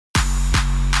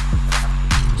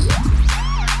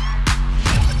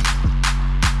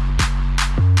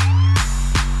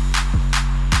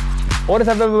What is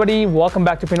up, everybody? Welcome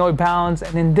back to Pinoy Bounce.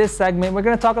 And in this segment, we're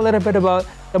going to talk a little bit about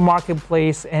the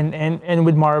marketplace and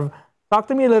with Marv. Talk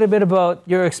to me a little bit about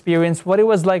your experience, what it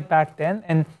was like back then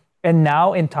and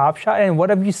now in Topshot, and what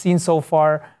have you seen so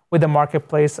far with the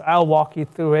marketplace. I'll walk you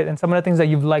through it and some of the things that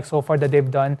you've liked so far that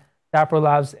they've done, Dapper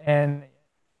Labs, and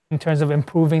in terms of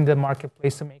improving the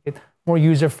marketplace to make it more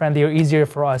user-friendly or easier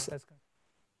for us.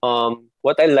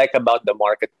 What I like about the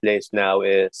marketplace now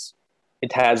is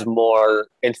it has more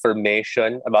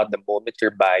information about the moment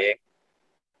you're buying.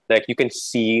 Like you can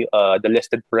see the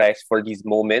listed price for these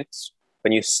moments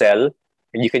when you sell,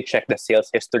 and you can check the sales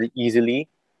history easily.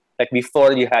 Like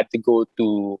before, you had to go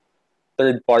to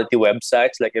third-party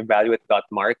websites like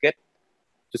evaluate.market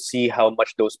to see how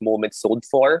much those moments sold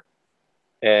for.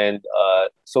 And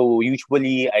so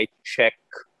usually I check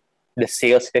the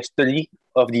sales history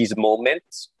of these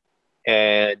moments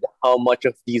and how much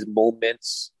of these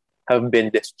moments have been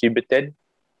distributed.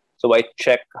 So I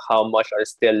check how much are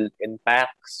still in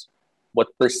packs, what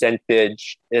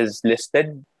percentage is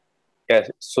listed. Yeah,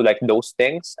 so like those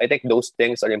things, I think those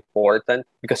things are important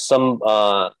because some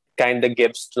kind of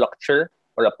give structure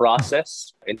or a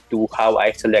process into how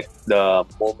I select the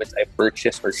moments I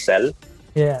purchase or sell.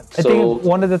 Yeah, I think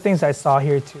one of the things I saw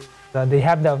here too, they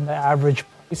have the average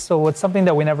price. So it's something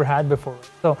that we never had before.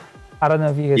 So I don't know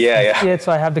if you guys see it.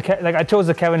 So I have I chose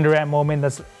the Kevin Durant moment.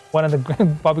 That's one of the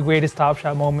probably greatest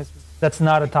Topshot moments. That's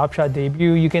not a Topshot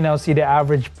debut. You can now see the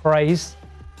average price,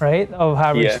 right, of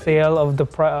average sale of the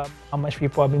how much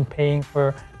people have been paying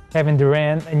for Kevin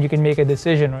Durant, and you can make a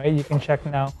decision, right? You can check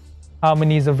now how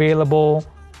many is available,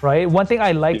 right? One thing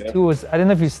I like too is, I don't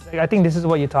know if you, I think this is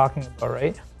what you're talking about,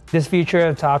 right? This feature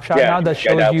of Topshot now that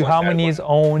shows you how many is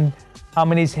owned, how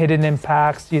many is hidden in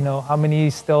packs, you know, how many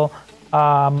is still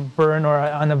burn or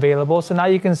unavailable. So now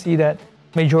you can see that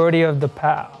majority of the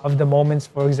moments,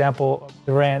 for example, of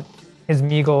Durant, his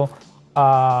Migo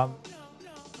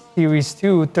Series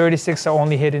 2, 36 are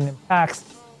only hidden in packs.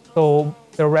 So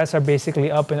the rest are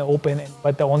basically up and open.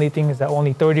 But the only thing is that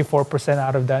only 34%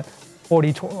 out of that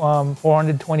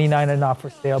 429 are not for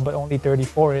sale, but only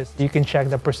 34 is. You can check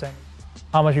the percentage,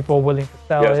 how much people are willing to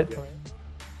sell it. Right?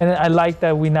 And I like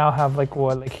that we now have like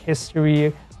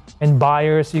history and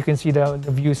buyers. You can see the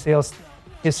view sales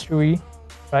history,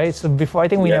 right? So before, I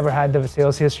think we never had the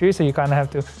sales history, so you kind of have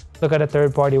to look at a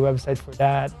third-party website for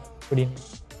that. Pretty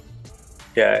neat.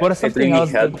 Yeah, what is something it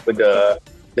really helps with the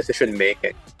decision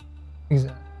making.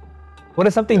 Exactly. What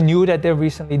is something new that they've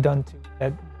recently done too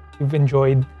that you've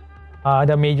enjoyed,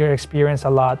 that made your experience a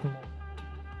lot more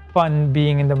fun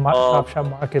being in the Topshot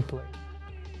marketplace?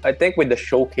 I think with the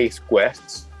showcase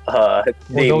quests,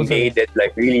 they made it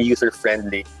like really user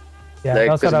friendly. Yeah,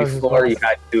 like because before you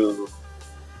had to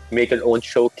make your own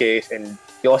showcase, and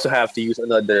you also have to use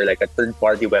another like a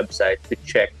third-party website to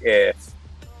check if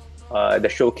the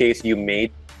showcase you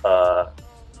made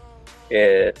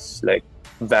is like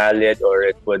valid or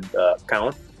it would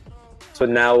count. So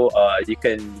now you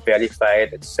can verify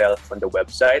it itself on the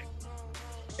website,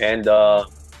 and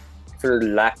if you're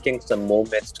lacking some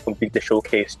moments to complete the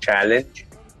showcase challenge,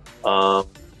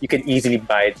 you can easily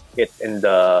buy it in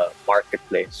the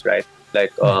marketplace, right?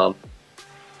 Like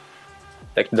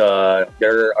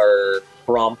there are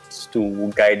prompts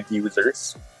to guide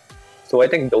users. So I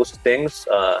think those things,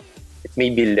 it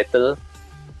may be little,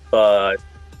 but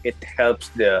it helps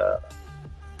the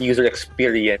user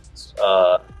experience,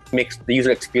 makes the user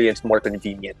experience more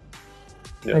convenient.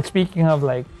 Yeah. Like speaking of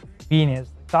like convenience,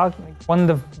 one of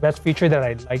the best feature that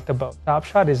I liked about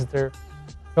Topshot is their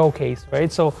showcase,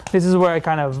 right? So this is where I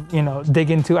kind of,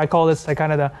 dig into, I call this like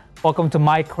kind of the welcome to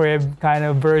my crib kind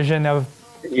of version of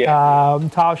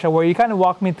Topshot, where you kind of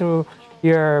walk me through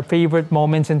your favorite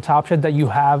moments in Topshot that you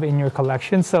have in your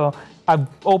collection. So I've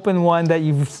opened one that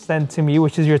you've sent to me,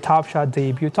 which is your Topshot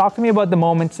debut. Talk to me about the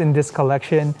moments in this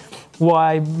collection.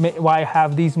 Why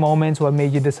have these moments? What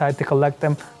made you decide to collect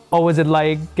them? What was it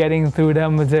like getting through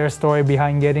them? Was there a story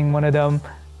behind getting one of them?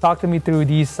 Talk to me through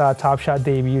these Topshot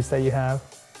debuts that you have.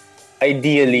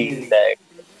 Ideally, like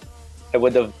I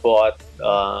would have bought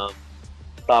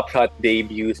Topshot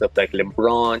debuts of like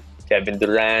LeBron, Kevin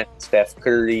Durant, Steph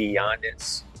Curry,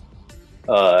 Giannis,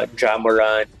 Ja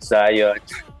Morant, Zion,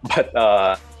 but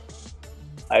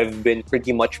I've been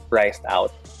pretty much priced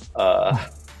out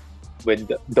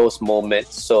with those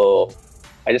moments. So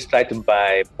I just try to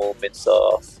buy moments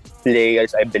of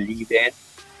players I believe in,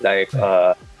 like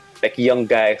young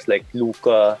guys like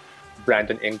Luka,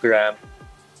 Brandon Ingram,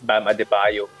 Bam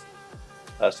Adebayo.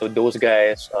 So those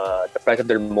guys, the price of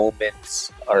their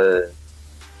moments are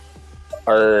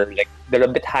like, they're a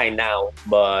bit high now,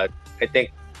 but I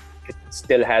think it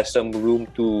still has some room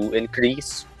to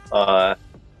increase.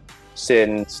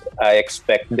 since I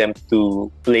expect them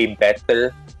to play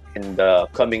better in the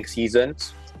coming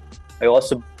seasons. I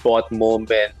also bought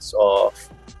moments of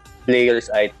players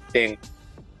I think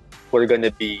were going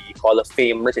to be Hall of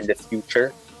Famers in the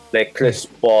future, like Chris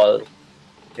Paul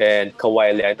and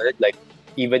Kawhi Leonard. Like,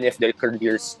 even if their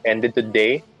careers ended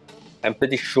today, I'm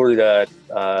pretty sure that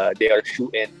they are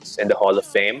shoe-ins in the Hall of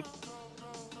Fame.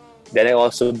 Then I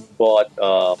also bought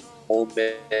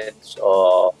moments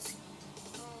of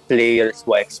players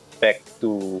who I expect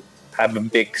to have a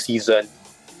big season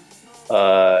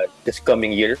this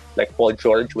coming year, like Paul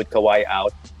George with Kawhi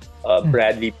out,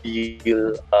 Bradley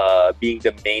Beal being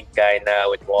the main guy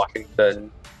now in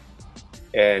Washington,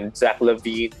 and Zach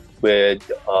LaVine with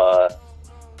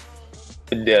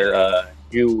their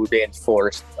new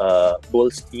reinforced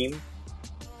Bulls team.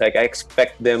 Like, I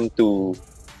expect them to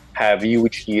have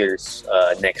huge years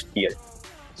next year.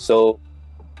 So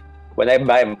when I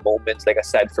buy moments, like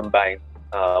aside from buying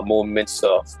moments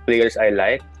of players I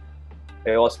like,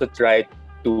 I also try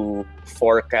to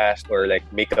forecast or like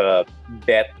make a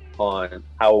bet on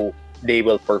how they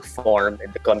will perform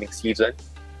in the coming season.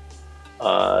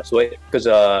 Because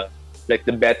like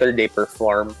the better they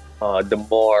perform, the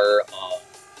more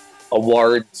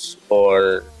awards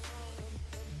or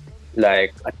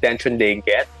like attention they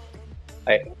get,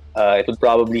 it would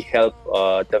probably help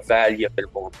the value of their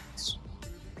moments.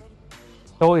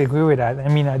 Totally agree with that. I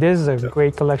mean, this is a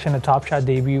great collection of Top Shot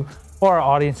debut for our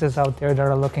audiences out there that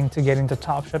are looking to get into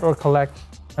Top Shot or collect.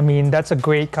 I mean, that's a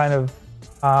great kind of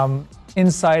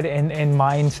insight and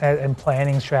mindset and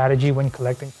planning strategy when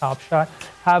collecting Top Shot.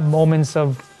 Have moments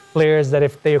of players that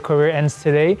if their career ends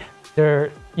today,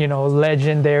 their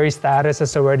legendary status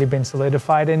has already been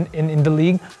solidified in the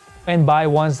league, and buy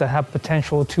ones that have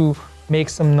potential to make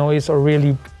some noise or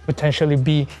really potentially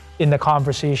be in the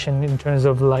conversation in terms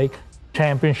of like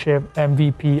championship,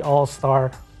 MVP,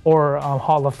 All-Star, or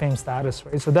Hall of Fame status,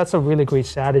 right? So that's a really great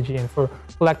strategy. And for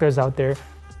collectors out there,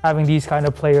 having these kind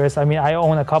of players, I mean, I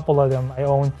own a couple of them. I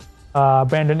own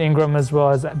Brandon Ingram as well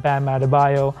as Bam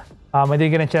Adebayo. I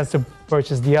didn't get a chance to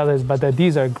purchase the others, but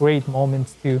these are great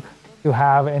moments to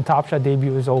have. And Top Shot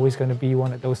debut is always going to be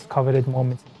one of those coveted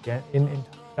moments in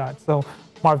Top Shot. So,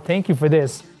 Marv, thank you for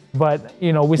this. But,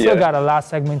 we still got a last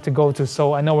segment to go to.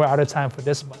 So I know we're out of time for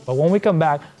this one. But when we come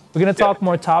back, we're going to talk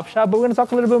more Top Shot, but we're going to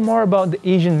talk a little bit more about the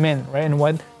Asian men, right? And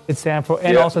what it stands for,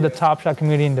 and also the Top Shot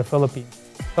community in the Philippines.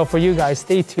 So for you guys,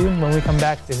 stay tuned. When we come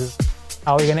back, this is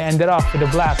how we're going to end it off with a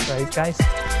blast, right, guys?